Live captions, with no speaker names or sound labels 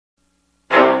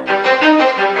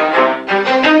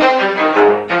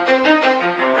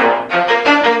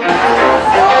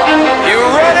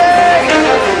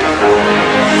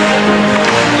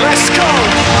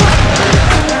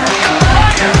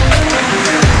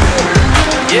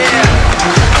Yeah.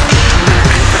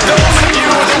 For those of you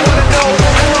that wanna know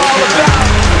what we're all about,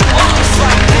 it's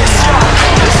like this, y'all.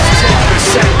 This is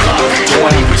 10% luck,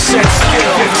 20%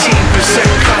 skill, 15%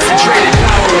 concentrated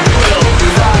power of will,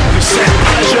 5%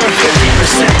 pleasure,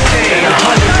 50% pain, 100%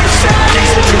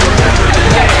 reason to remember the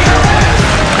name.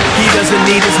 He doesn't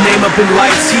need his name up in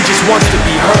lights, he just wants to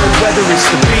be heard, whether it's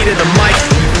the beat of the mic.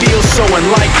 He feels so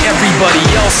unlike everybody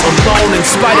else, alone, in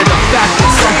spite of the fact that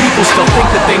some people still think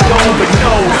that they know. But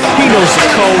no, he knows the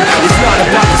code. It's not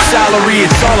about the salary,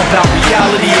 it's all about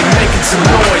reality and making some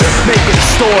noise, making a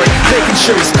story, making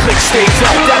sure his click stays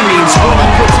up. That means when he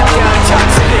puts it down,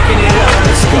 toxic, picking it up.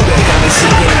 Let's go. Who the hell is he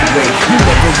anyway? You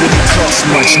never really talks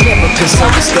much, never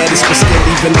concerned with status, but still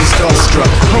even is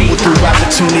starstruck. Humble through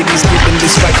opportunities, given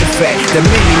this right to fact that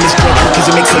made him mistrust because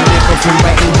he makes a living from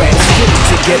writing raps. Put it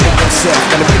together himself,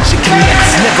 got a picture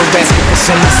connects, never asking for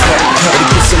some respect, but to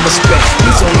get some respect.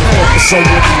 He's only focused on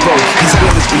what he wrote. His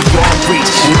will is beyond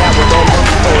reach, and now it all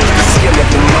unfolds. The skill of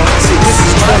the non-six. This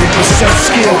is 20%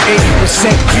 skill,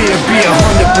 80% fear, be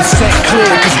 100%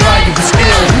 clear, cause Ryan was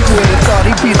ill. Who would have thought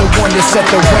he'd be the one that set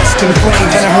the rest in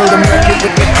flames? And I heard him wreck it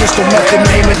with the crystal method,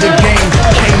 name of the game.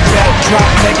 Came back,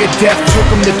 dropped Megadeth, took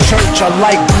him to church. I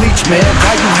like Bleach, man.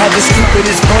 Why you had the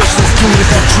stupidest verses, dude, is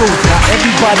the truth. Now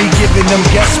everybody giving them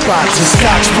guest spots and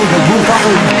stocks through the roof. I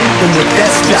heard them with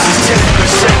that stock. This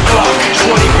is 10% luck,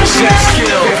 20%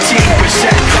 skill,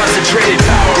 15% concentrated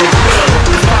power of will,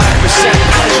 5%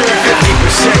 pleasure,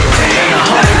 50% pain,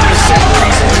 100%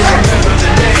 reason to remember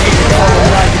the name.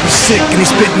 Ryan was sick and he's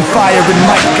spitting fire and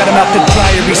Mike got him out the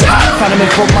dryer. He's hot, found him in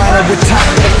Fort Minor with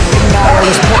time. Denial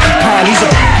is porcupine. He's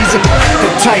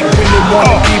the type women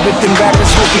wanna be with them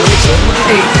rappers. Hope he gets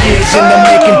 8 years in the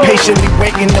making, patiently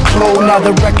waiting to blow. Now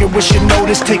the record with your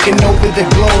notice taking over the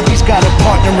globe. He's got a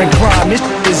partner in crime. This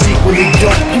is equally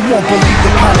dope. You won't believe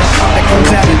the kind of that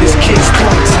comes out of this kid's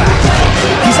throat.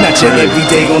 He's not your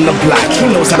everyday on the block. He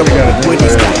knows how to work with what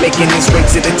he's got, making his way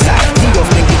to the top. He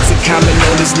often gets a comment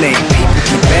on his name. People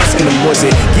keep asking him, was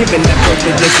it given that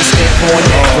birthday does he stand for an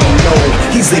act? No,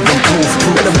 he's living proof.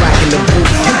 Let him rock in the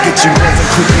booth. He'll get you buzzing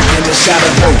quickly in a shot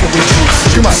of vodka with juice.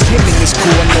 You must give me this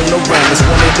cool, known around as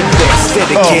one of the best.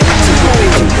 Dedicated to what they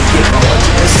do to get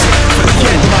 100%.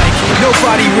 Forget Mike,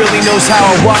 nobody really knows how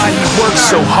or why he works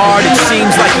so hard. It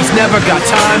seems like he's never got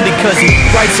time because he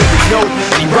writes every note,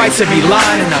 he writes every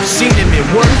line. And I've seen him at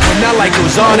work when that light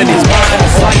goes on in his mind.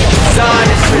 It's like a design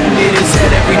is written in his head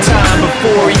every time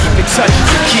before he even touches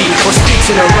the key or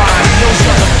speaks in a rhyme. He knows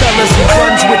all the fellas he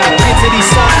runs with, the kids that he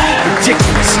signed.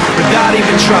 Ridiculous, without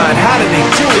even trying. How do they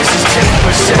do this? Is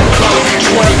 10% luck,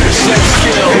 20%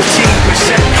 skill,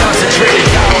 15% concentrated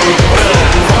power of will,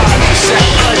 5%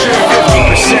 pleasure,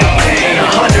 50% pain,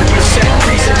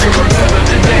 100% reason to remember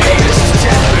the name. This is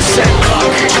 10% luck,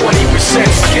 20%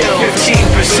 skill,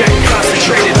 15%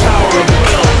 concentrated power of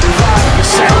will,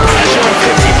 5% pleasure,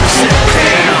 50%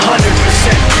 pain,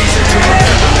 100% reason to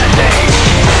remember the name.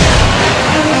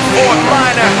 Fort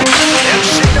Minor, M.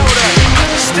 Shinoda,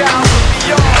 styles of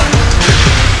beyond.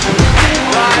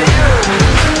 Ryu,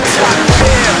 top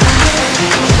tier,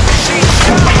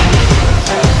 Shisha.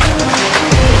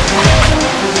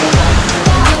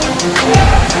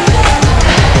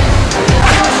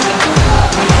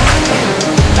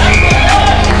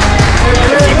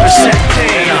 50%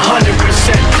 pain,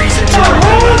 100% reason to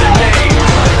remember the name.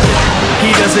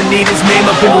 He doesn't need his name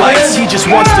up in lights, he just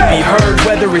wants to be heard,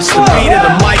 whether it's the beat of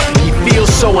the mic. He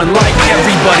feels so unlike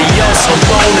everybody else,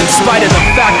 alone, in spite of the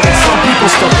fact that some people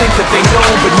still think that they know.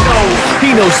 But no,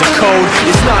 he knows the code.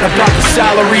 It's not about the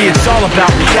salary, it's all about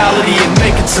reality and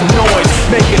making some noise,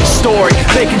 making a story,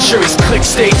 making sure his click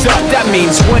stays up. That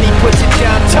means when he puts it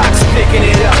down, toxic, picking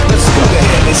it up. Let's Who go. the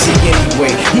hell is he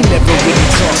anyway?